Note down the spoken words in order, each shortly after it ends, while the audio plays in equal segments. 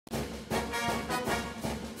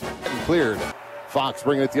cleared. Fox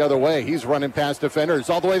bringing it the other way. He's running past defenders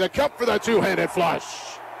all the way to the cup for the two-handed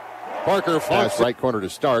flush. Parker Fox right corner to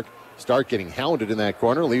Stark. Stark getting hounded in that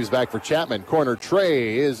corner. Leaves back for Chapman. Corner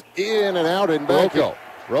tray is in and out and back.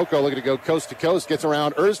 Rocco looking to go coast to coast. Gets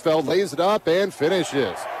around Ersfeld. Lays it up and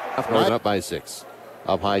finishes. Northern up by 6.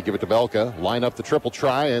 Up high, give it to Belka. Line up the triple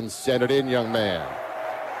try and send it in, young man.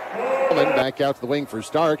 Coleman back out to the wing for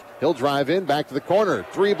Stark. He'll drive in, back to the corner.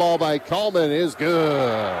 3-ball by Coleman is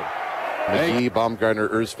good. McGee, Baumgartner,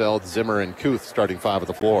 Ersfeld, Zimmer, and Kuth starting 5 at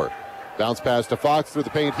the floor. Bounce pass to Fox through the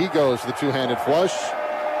paint. He goes for the two-handed flush.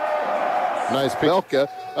 Nice Belka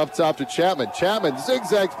up top to Chapman. Chapman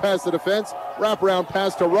zigzags past the defense. Wraparound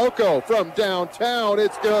pass to Rocco from downtown.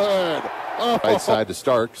 It's good. Oh. Right side to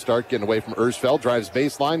Stark. Stark getting away from Ersfeld. Drives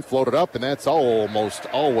baseline, floated up, and that's almost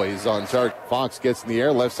always on target. Fox gets in the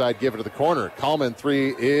air. Left side, give it to the corner. Coleman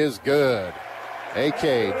 3 is good.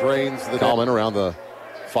 AK drains the Coleman around the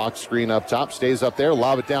Fox screen up top. Stays up there.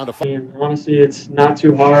 Lob it down to Fox. Honestly, it's not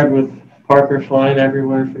too hard with Parker flying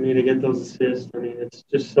everywhere for me to get those assists. I mean, it's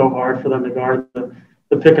just so hard for them to guard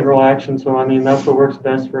the pick and roll action. So, I mean, that's what works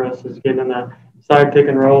best for us is getting in that side pick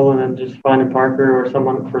and roll and then just finding Parker or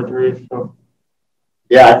someone for 3. So,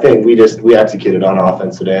 yeah, I think we executed on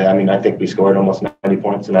offense today. I mean, I think we scored almost 90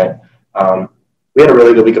 points tonight. We had a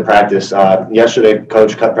really good week of practice. Yesterday,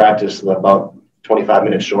 Coach cut practice about 25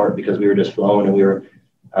 minutes short because we were just flowing and we were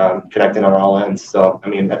connecting on all ends. So, I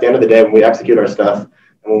mean, at the end of the day, when we execute our stuff,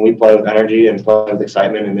 and when we play with energy and play with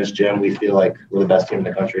excitement in this gym, we feel like we're the best team in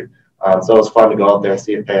the country. So it was fun to go out there and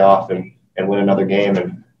see it pay off and win another game.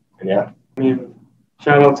 And yeah. I mean,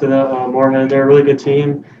 shout out to the Moorhead. They're a really good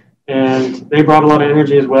team, and they brought a lot of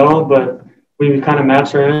energy as well. But we kind of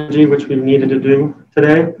matched our energy, which we needed to do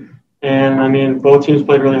today. And, I mean, both teams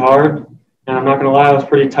played really hard. And I'm not going to lie, I was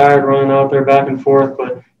pretty tired running out there back and forth.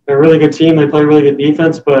 But they're a really good team. They play really good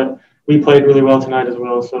defense, but we played really well tonight as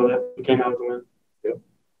well. So that we came out to win.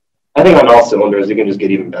 I think on all cylinders, we can just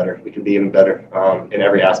get even better. We can be even better in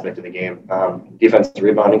every aspect of the game. Defensive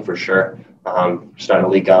rebounding for sure. Starting to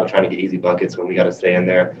leak out, trying to get easy buckets when we got to stay in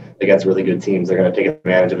there against really good teams. They're going to take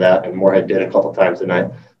advantage of that, and Moorhead did a couple times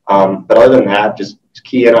tonight. But other than that, just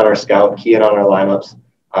key in on our scout, key in on our lineups,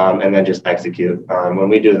 and then just execute. When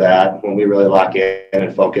we do that, when we really lock in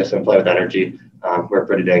and focus and play with energy, we're a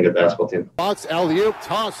pretty dang good basketball team. Fox alley-oop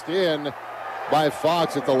tossed in by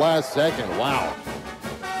Fox at the last second. Wow.